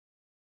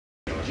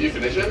you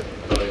finish it?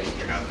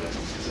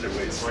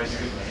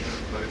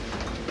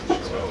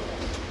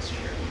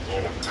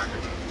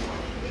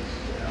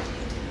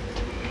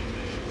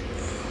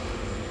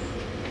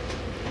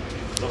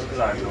 Also because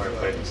I have nowhere to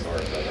play in the store.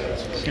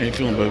 How you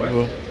feeling, baby?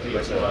 Well,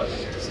 Went to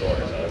the store,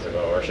 so I was like,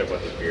 oh, worship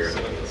with the beer.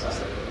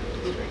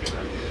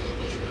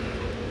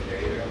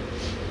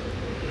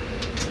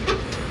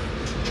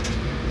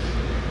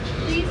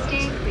 Please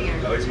stay clear.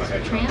 At least my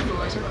head. Tram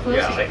doors are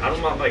closing. Yeah, I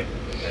don't want like.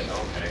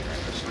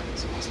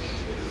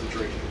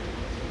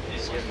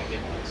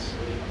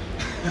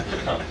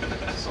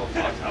 So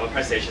fucked. I have a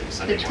PlayStation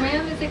Sunday The morning.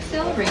 tram is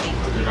accelerating.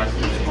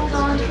 Please hold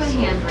on to a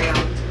handrail.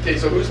 Okay,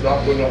 so who's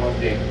not going on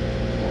game?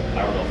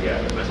 I don't know if you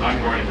have it, but I'm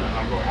going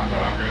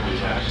to do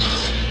that.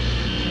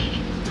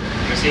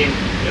 We've seen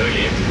the other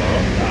games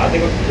tomorrow. I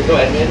think we'll go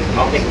admin.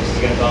 I don't think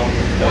Lucy's gonna come.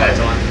 No heads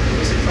on.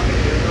 Lucy's fucking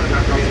good.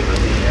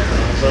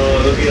 So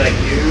it'll be like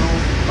you.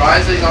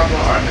 Brian said he's not going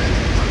to Armin.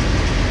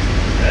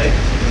 Hey.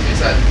 He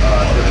said, the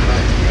other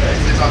night.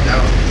 He's not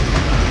down.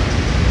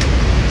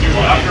 Dude,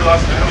 well, after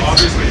last night,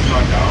 obviously he's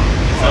not down.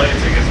 So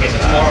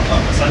tomorrow,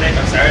 Sunday,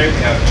 on Saturday,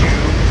 we have you.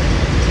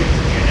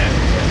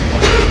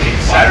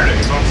 Saturday,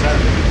 it's on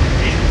Saturday.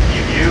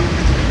 You,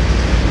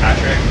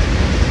 Patrick,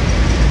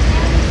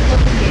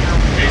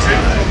 Jason?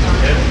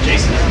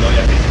 Jason, no,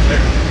 yeah,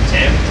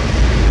 Tim,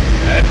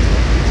 Ed,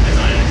 and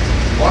Zion.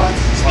 What?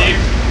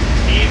 Steve,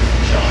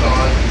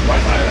 Sean,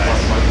 Wi-Fi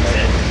guys.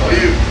 Oh,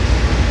 you?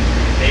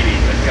 Maybe,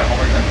 but we got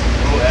homework done.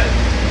 Oh,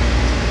 Ed.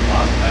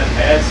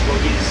 Ed's, well,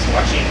 he's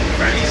watching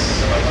Friends.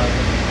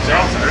 Is it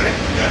on Saturday?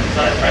 Yeah, it's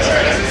not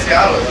Saturday. That's in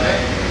Seattle, isn't it?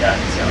 Yeah,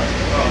 it's Seattle.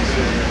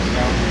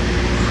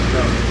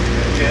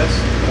 Yes,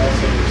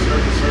 also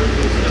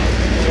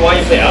So while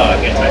you play out, I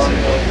can try some.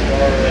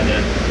 And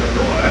then.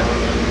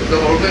 The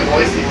whole thing,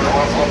 why is he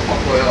all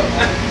fuck way up?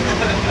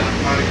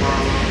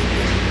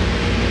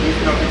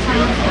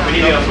 We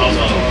need to go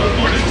also.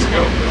 Let's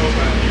go.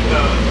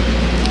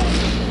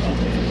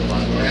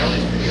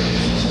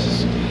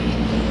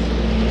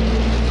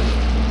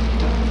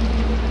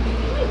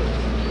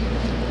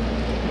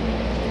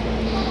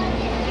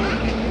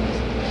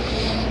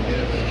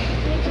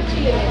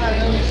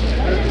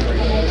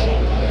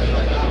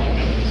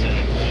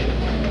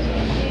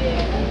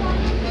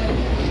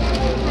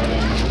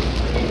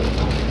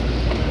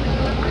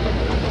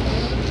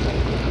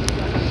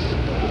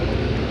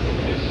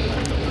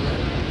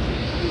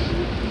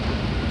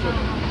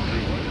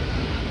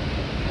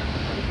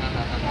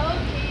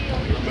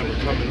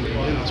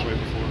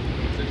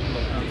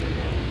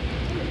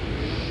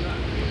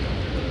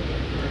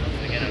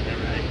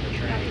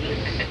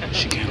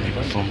 she can't leave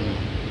her phone.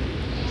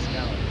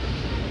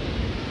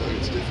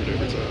 It's different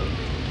every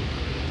time.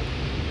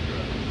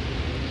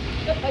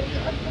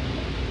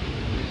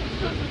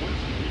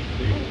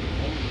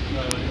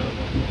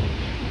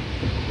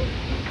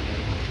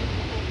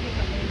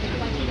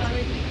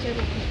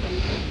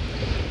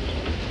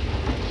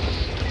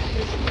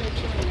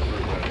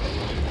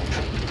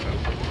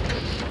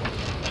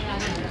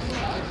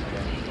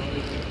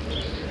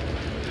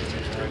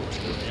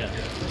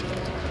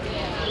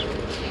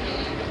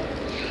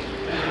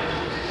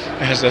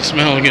 It has that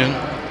smell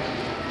again.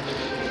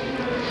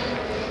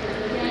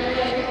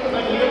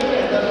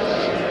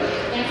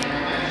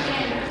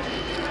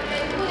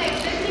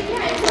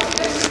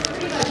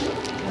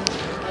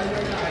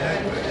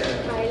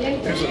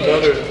 There's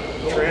another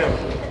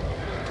tram.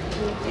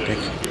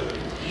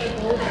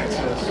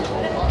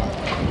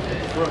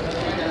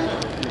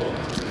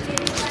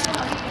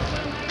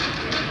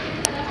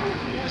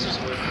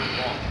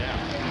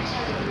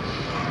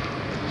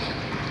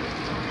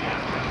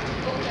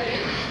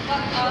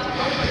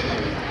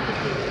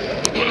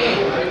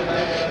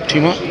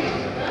 Team up.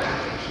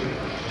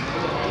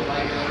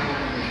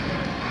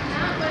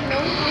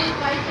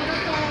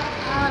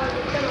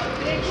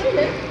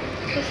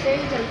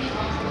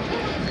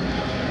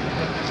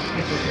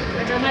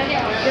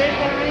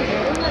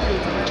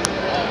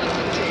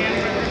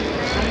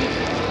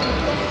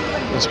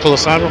 Let's pull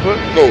aside real quick.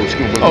 No, it's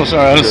good. Oh,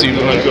 sorry, I didn't see you.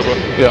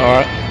 Yeah, all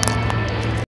right.